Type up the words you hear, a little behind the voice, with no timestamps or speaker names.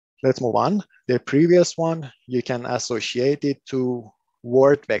Let's move on. The previous one, you can associate it to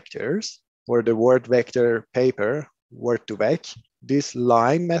word vectors or the word vector paper, word to vec. This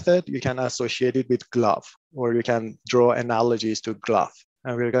line method, you can associate it with glove, or you can draw analogies to glove.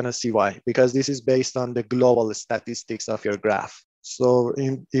 And we're going to see why, because this is based on the global statistics of your graph. So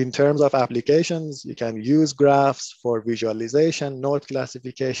in terms of applications, you can use graphs for visualization, node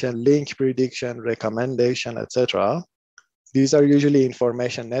classification, link prediction, recommendation, etc. These are usually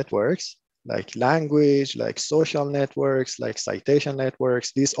information networks like language, like social networks, like citation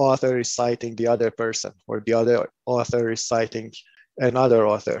networks. This author is citing the other person, or the other author is citing another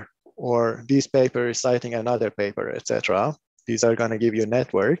author, or this paper is citing another paper, etc. These are going to give you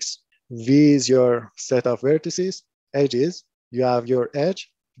networks. V is your set of vertices, edges. You have your edge.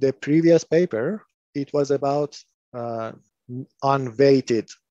 The previous paper, it was about unweighted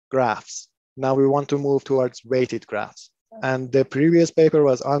graphs. Now we want to move towards weighted graphs. And the previous paper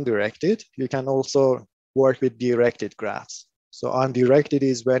was undirected. You can also work with directed graphs. So undirected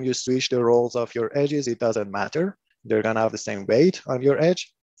is when you switch the roles of your edges, it doesn't matter. They're going to have the same weight on your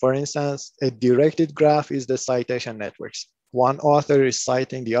edge. For instance, a directed graph is the citation networks. One author is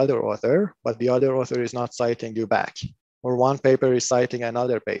citing the other author, but the other author is not citing you back. Or one paper is citing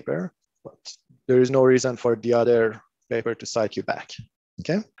another paper, but there is no reason for the other paper to cite you back.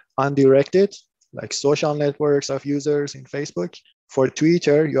 Okay. Undirected, like social networks of users in Facebook. For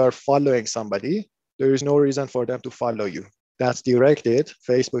Twitter, you are following somebody. There is no reason for them to follow you. That's directed.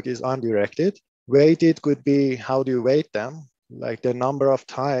 Facebook is undirected. Weighted could be, how do you weight them? Like the number of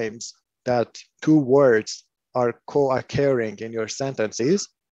times that two words are co-occurring in your sentences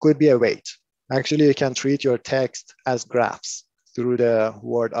could be a weight. Actually, you can treat your text as graphs through the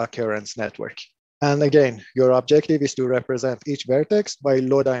word occurrence network. And again, your objective is to represent each vertex by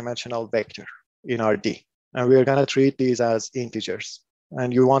low-dimensional vector in RD. And we're going to treat these as integers.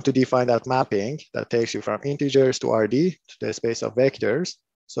 And you want to define that mapping that takes you from integers to RD, to the space of vectors.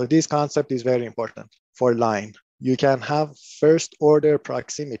 So this concept is very important for line. You can have first order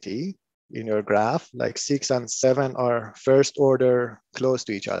proximity in your graph, like 6 and 7 are first order close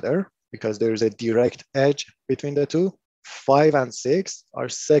to each other because there is a direct edge between the two. 5 and 6 are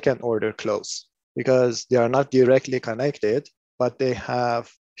second order close because they are not directly connected, but they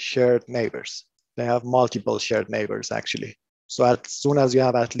have shared neighbors. They have multiple shared neighbors, actually. So as soon as you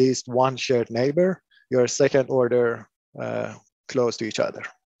have at least one shared neighbor, you're second order close to each other.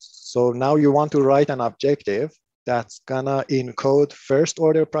 So now you want to write an objective that's gonna encode first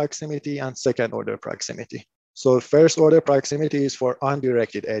order proximity and second order proximity. So first order proximity is for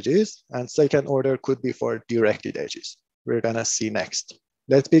undirected edges, and second order could be for directed edges. We're gonna see next.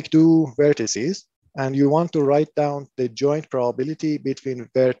 Let's pick two vertices, and you want to write down the joint probability between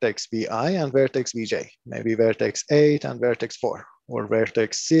vertex Vi and vertex Vj, maybe vertex 8 and vertex 4, or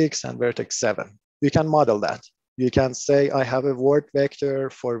vertex 6 and vertex 7. You can model that. You can say, I have a word vector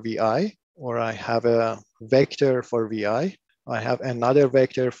for Vi, or I have a vector for Vi. I have another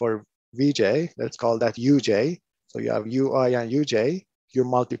vector for Vj, let's call that Uj. So you have Ui and Uj, you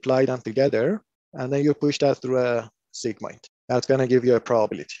multiply them together, and then you push that through a sigmoid. That's gonna give you a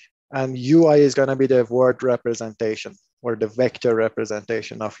probability. And Ui is gonna be the word representation, or the vector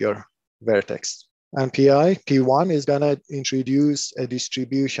representation of your vertex. And P1 is gonna introduce a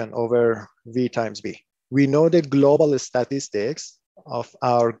distribution over V times V. We know the global statistics of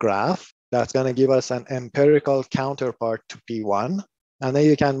our graph. That's going to give us an empirical counterpart to P1. And then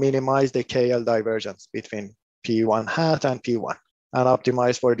you can minimize the KL divergence between P1 hat and P1 and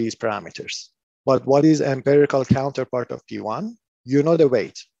optimize for these parameters. But what is empirical counterpart of P1? You know the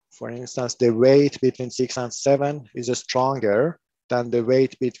weight. For instance, the weight between 6 and 7 is stronger than the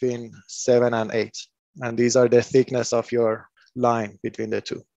weight between 7 and 8. And these are the thickness of your line between the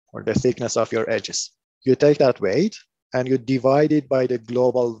two, or the thickness of your edges. You take that weight and you divide it by the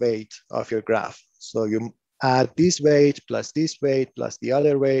global weight of your graph. So you add this weight plus the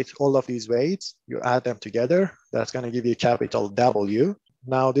other weight, all of these weights, you add them together. That's going to give you capital W.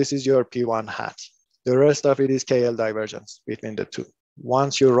 Now this is your P1 hat. The rest of it is KL divergence between the two.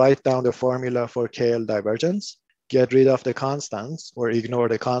 Once you write down the formula for KL divergence, get rid of the constants or ignore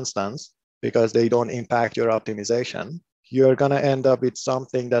the constants because they don't impact your optimization. You're going to end up with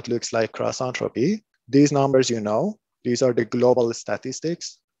something that looks like cross-entropy. These numbers you know, these are the global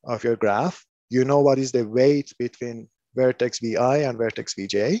statistics of your graph. You know what is the weight between vertex Vi and vertex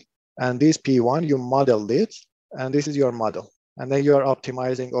Vj. And this P1, you modeled it, and this is your model. And then you are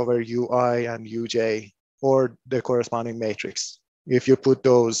optimizing over Ui and Uj or the corresponding matrix, if you put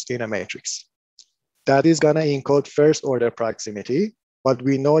those in a matrix. That is gonna encode first order proximity, but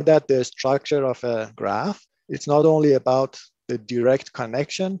we know that the structure of a graph, it's not only about the direct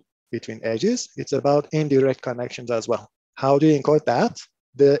connection, between edges. It's about indirect connections as well. How do you encode that?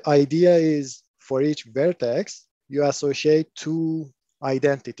 The idea is for each vertex, you associate two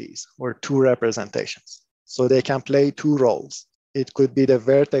identities or two representations. So they can play two roles. It could be the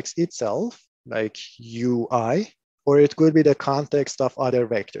vertex itself, like UI, or it could be the context of other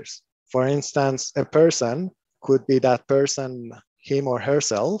vectors. For instance, a person could be that person, him or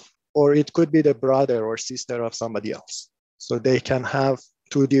herself, or it could be the brother or sister of somebody else. So they can have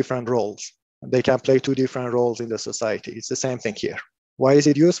two different roles. They can play two different roles in the society. It's the same thing here. Why is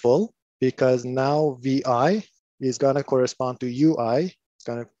it useful? Because now VI is going to correspond to UI. It's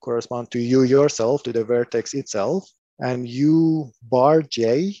going to correspond to you yourself, to the vertex itself. And U bar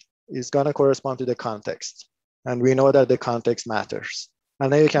J is going to correspond to the context. And we know that the context matters.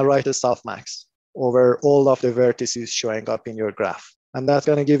 And then you can write a softmax over all of the vertices showing up in your graph. And that's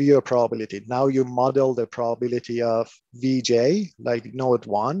going to give you a probability. Now you model the probability of VJ, like node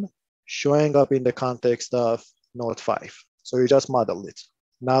 1, showing up in the context of node 5. So you just model it.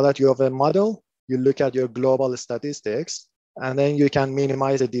 Now that you have a model, you look at your global statistics, and then you can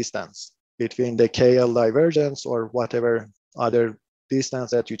minimize the distance between the KL divergence or whatever other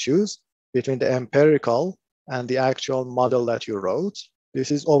distance that you choose between the empirical and the actual model that you wrote.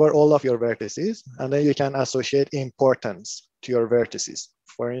 This is over all of your vertices, and then you can associate importance to your vertices.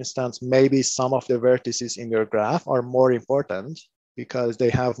 For instance, maybe some of the vertices in your graph are more important because they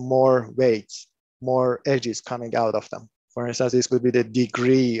have more weights, more edges coming out of them. For instance, this could be the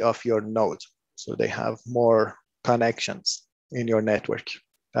degree of your node. So they have more connections in your network.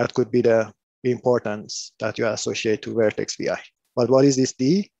 That could be the importance that you associate to vertex VI. But what is this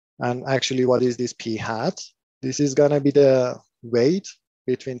D? And actually, what is this P hat? This is going to be the weight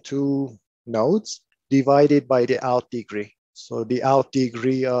between two nodes divided by the out degree. So the out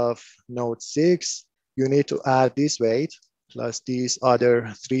degree of node 6, you need to add this weight plus these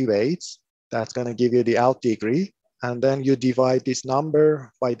other 3 weights. That's going to give you the out degree. And then you divide this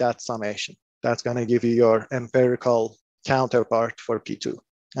number by that summation. That's going to give you your empirical counterpart for P2.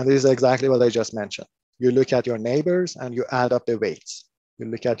 And this is exactly what I just mentioned. You look at your neighbors and you add up the weights. You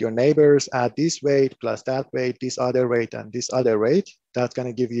look at your neighbors, add this weight plus that weight, this other weight, and this other weight. That's going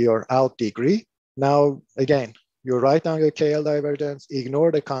to give you your out degree. Now, again, you write down your KL divergence,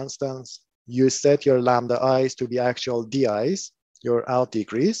 ignore the constants. You set your lambda i's to be actual di's, your out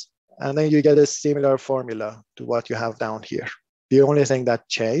degrees, and then you get a similar formula to what you have down here. The only thing that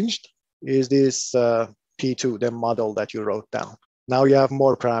changed is this P2, the model that you wrote down. Now you have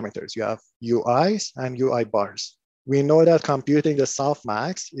more parameters. You have UIs and UI bars. We know that computing the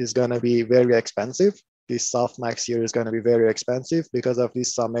softmax is going to be very expensive. This softmax here is going to be very expensive because of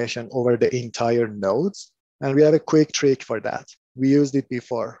this summation over the entire nodes. And we have a quick trick for that. We used it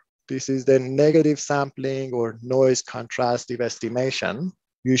before. This is the negative sampling or noise contrastive estimation.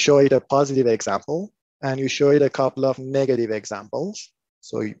 You show it a positive example and you show it a couple of negative examples.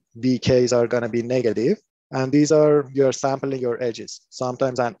 So VKs are going to be negative. And these are, you're sampling your edges.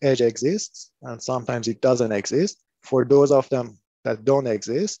 Sometimes an edge exists and sometimes it doesn't exist. For those of them that don't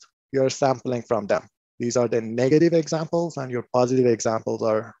exist, you're sampling from them. These are the negative examples and your positive examples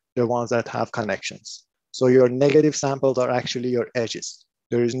are the ones that have connections. So your negative samples are actually your edges.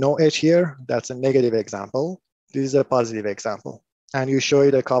 There is no edge here. That's a negative example. This is a positive example. And you show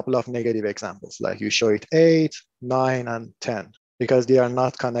it a couple of negative examples, like you show it 8, 9, and 10, because they are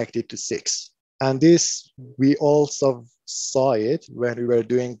not connected to 6. And this, we also saw it when we were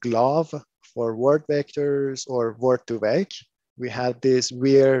doing GLOV for word vectors or word2vec. We had this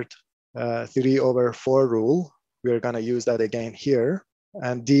weird 3/4 rule. We're going to use that again here.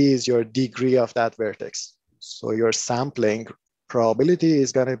 And D is your degree of that vertex. So your sampling probability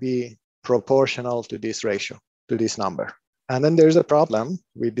is going to be proportional to this ratio, to this number. And then there's a problem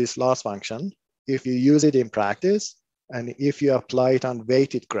with this loss function. If you use it in practice, and if you apply it on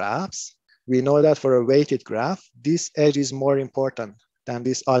weighted graphs, we know that for a weighted graph, this edge is more important than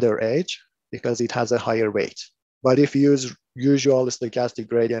this other edge because it has a higher weight. But if you use usual stochastic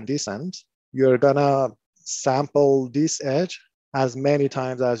gradient descent, you're gonna sample this edge as many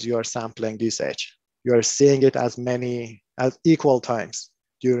times as you're sampling this edge. You're seeing it as equal times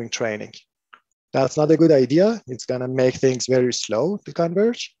during training. That's not a good idea. It's gonna make things very slow to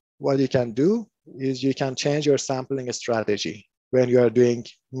converge. What you can do is you can change your sampling strategy when you are doing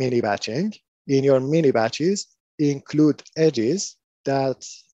mini batching. In your mini batches, include edges that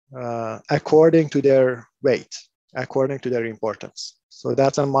according to their weight, according to their importance. So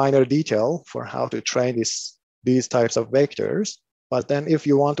that's a minor detail for how to train these types of vectors. But then if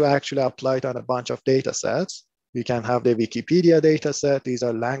you want to actually apply it on a bunch of data sets, you can have the Wikipedia data set. These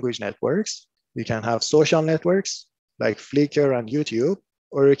are language networks. You can have social networks like Flickr and YouTube.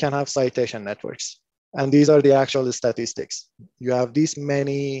 or you can have citation networks. And these are the actual statistics. You have this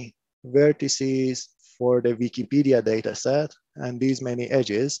many vertices for the Wikipedia data set and these many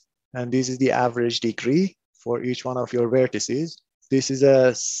edges. And this is the average degree for each one of your vertices. This is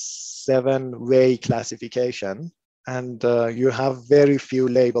a 7-way classification, and you have very few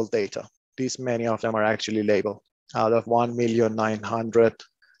labeled data. These many of them are actually labeled. Out of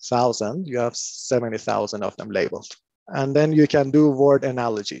 1,900,000, you have 70,000 of them labeled. And then you can do word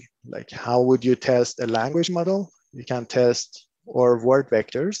analogy. Like, how would you test a language model? You can test, or word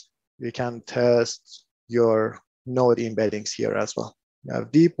vectors. You can test your node embeddings here as well. You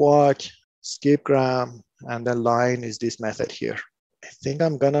have deep walk, skipgram, and then line is this method here. I think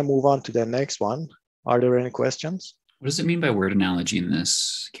I'm gonna move on to the next one. Are there any questions? What does it mean by word analogy in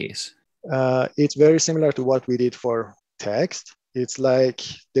this case? It's very similar to what we did for text. It's like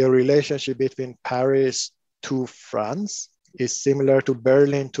the relationship between Paris to France is similar to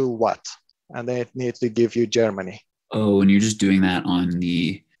Berlin to what? And then it needs to give you Germany. Oh, and you're just doing that on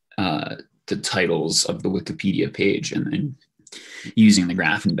the titles of the Wikipedia page and using the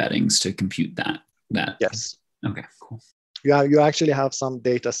graph embeddings to compute that. Yes. Okay, cool. You actually have some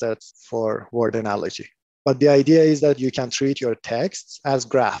data sets for word analogy. But the idea is that you can treat your texts as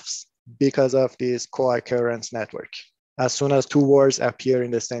graphs because of this co-occurrence network. As soon as two words appear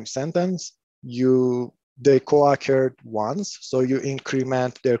in the same sentence, they co-occurred once, so you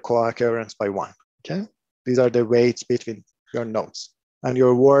increment their co-occurrence by 1. Okay? These are the weights between your nodes. And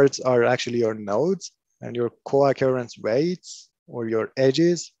your words are actually your nodes, and your co-occurrence weights or your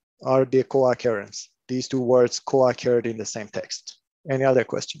edges are the co-occurrence. These two words co-occurred in the same text. Any other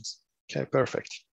questions? Okay, perfect.